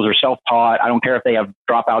schools or self-taught. I don't care if they have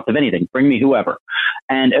dropouts of anything. Bring me whoever.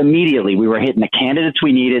 And immediately we were hitting the candidates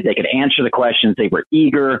we needed. They could answer the questions. They were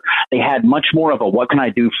eager. They had much more of a what can I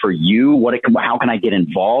do for you? How can I get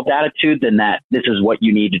involved attitude than that this is what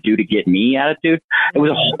you need to do to get me attitude. It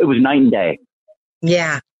was night and day.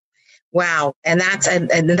 Yeah. Wow. And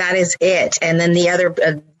that is it. And then the other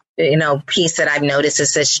piece that I've noticed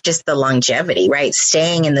is just the longevity, right?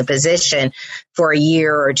 Staying in the position for a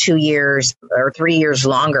year or 2 years or 3 years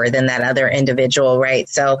longer than that other individual, right?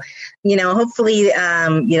 So, hopefully,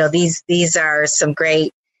 these are some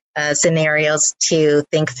great scenarios to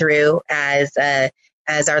think through as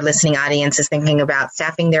our listening audience is thinking about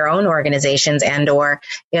staffing their own organizations and or,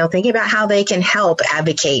 thinking about how they can help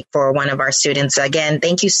advocate for one of our students. Again,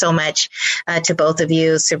 thank you so much to both of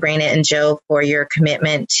you, Sabrina and Joe, for your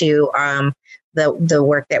commitment to the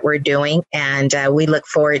work that we're doing. And we look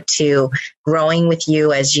forward to growing with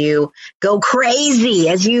you as you go crazy,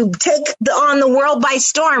 as you take on the world by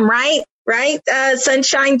storm, right? Right?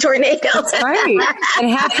 Sunshine tornado. That's right.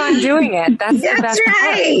 And have fun doing it. That's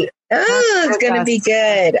right. Oh, it's going to be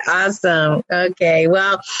good. Awesome. Okay.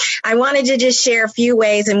 Well, I wanted to just share a few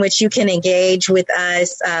ways in which you can engage with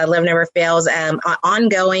us. Love Never Fails.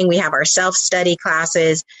 Ongoing, we have our self-study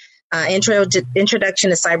classes,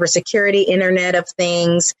 introduction to cybersecurity, Internet of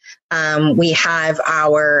Things. We have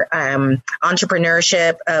our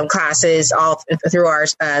entrepreneurship classes all through our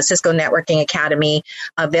Cisco Networking Academy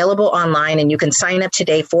available online, and you can sign up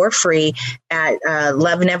today for free at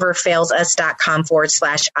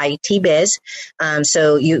loveneverfailsus.com/ITbiz.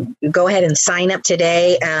 So you go ahead and sign up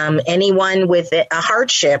today. Anyone with a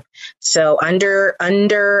hardship, so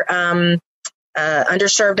underserved,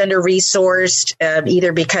 under-resourced,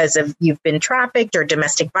 either because of you've been trafficked or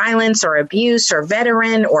domestic violence or abuse or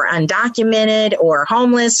veteran or undocumented or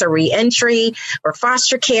homeless or reentry or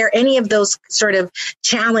foster care, any of those sort of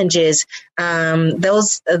challenges,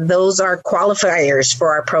 those are qualifiers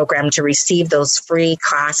for our program to receive those free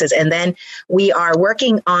classes. And then we are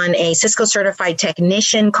working on a Cisco Certified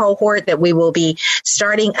Technician cohort that we will be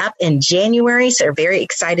starting up in January. So we're very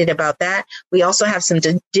excited about that. We also have some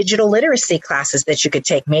digital literacy classes that you could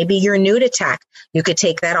take. Maybe you're new to tech. You could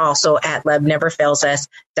take that also at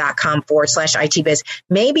loveneverfailsus.com/ITbiz.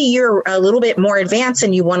 Maybe you're a little bit more advanced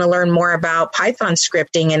and you want to learn more about Python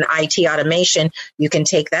scripting and IT automation. You can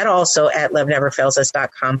take that also at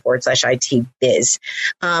loveneverfailsus.com/ITbiz.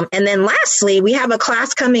 And then lastly, we have a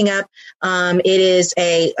class coming up. It is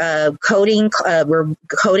a coding. We're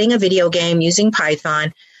coding a video game using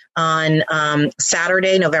Python on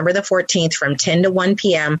Saturday, November the 14th from 10 to 1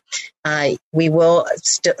 p.m.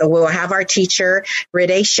 we'll have our teacher, Ride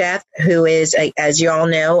Sheth, who is, as you all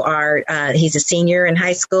know, he's a senior in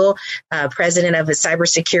high school, president of the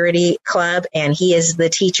cybersecurity club, and he is the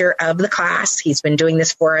teacher of the class. He's been doing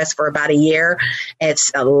this for us for about a year.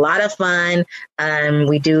 It's a lot of fun.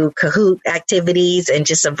 We do Kahoot activities and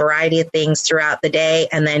just a variety of things throughout the day.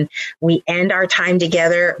 And then we end our time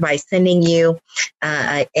together by sending you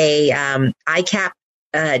a ICAP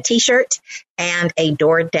T-shirt and a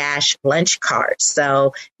DoorDash lunch card.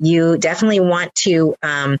 So you definitely want to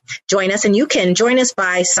join us, and you can join us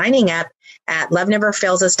by signing up at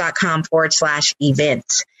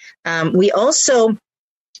loveneverfailsus.com/events. We also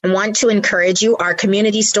want to encourage you. Our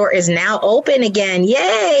community store is now open again.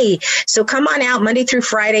 Yay! So come on out Monday through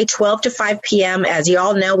Friday, 12 to 5 p.m. As you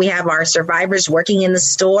all know, we have our survivors working in the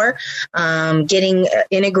store, getting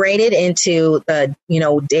integrated into the,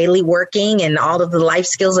 daily working and all of the life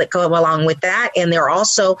skills that go along with that. And they're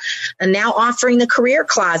also now offering the career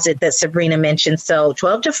closet that Sabrina mentioned. So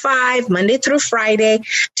 12 to 5, Monday through Friday,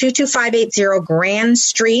 22580 Grand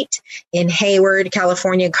Street in Hayward,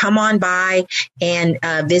 California. Come on by and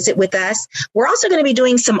visit with us. We're also going to be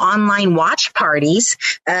doing some online watch parties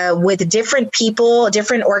with different people,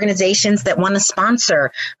 different organizations that want to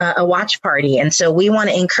sponsor a watch party. And so we want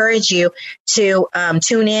to encourage you to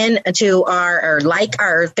tune in to our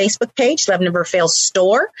Facebook page, Love Never Fails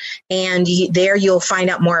Store. And there you'll find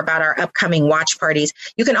out more about our upcoming watch parties.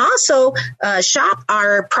 You can also shop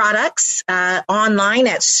our products online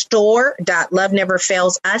at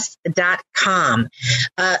store.loveneverfailsus.com.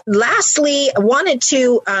 Lastly, I wanted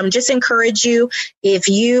to just encourage you, if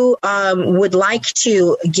you would like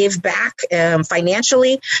to give back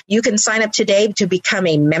financially, you can sign up today to become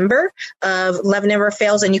a member of Love Never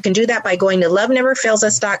Fails. And you can do that by going to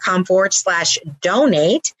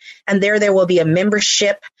loveneverfailsus.com/donate. And there will be a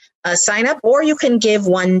membership sign up, or you can give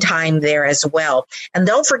one time there as well. And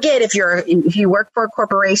don't forget, if you work for a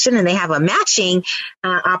corporation and they have a matching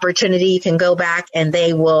opportunity, you can go back and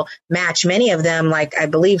they will match. Many of them, like I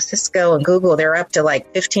believe Cisco and Google, they're up to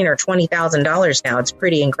like $15,000 or $20,000 now. It's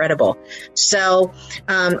pretty incredible. So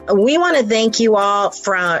we want to thank you all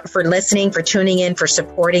for listening, for tuning in, for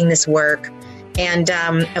supporting this work. And,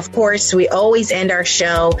 of course, we always end our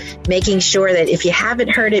show making sure that if you haven't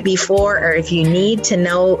heard it before, or if you need to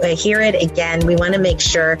hear it again, we want to make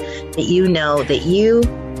sure that you know that you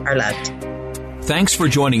are loved. Thanks for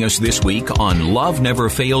joining us this week on Love Never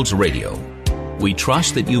Fails Radio. We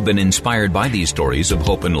trust that you've been inspired by these stories of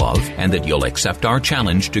hope and love, and that you'll accept our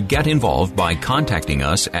challenge to get involved by contacting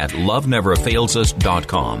us at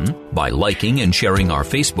loveneverfailsus.com, by liking and sharing our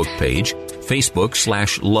Facebook page,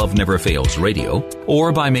 Facebook/Love Never Fails Radio,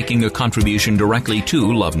 or by making a contribution directly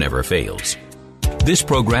to Love Never Fails. This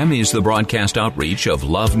program is the broadcast outreach of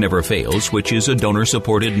Love Never Fails, which is a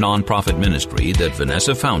donor-supported nonprofit ministry that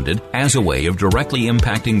Vanessa founded as a way of directly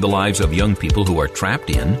impacting the lives of young people who are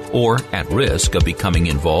trapped in or at risk of becoming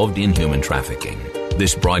involved in human trafficking.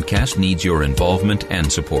 This broadcast needs your involvement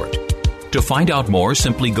and support. To find out more,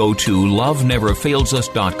 simply go to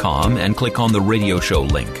loveneverfailsus.com and click on the radio show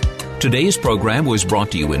link. Today's program was brought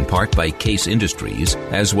to you in part by Case Industries,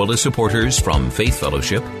 as well as supporters from Faith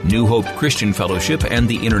Fellowship, New Hope Christian Fellowship, and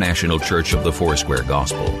the International Church of the Foursquare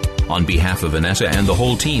Gospel. On behalf of Vanessa and the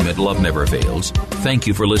whole team at Love Never Fails, thank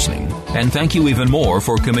you for listening. And thank you even more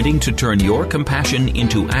for committing to turn your compassion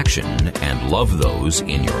into action and love those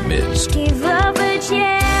in your midst. Give up a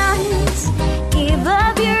chance, give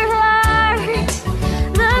up your heart.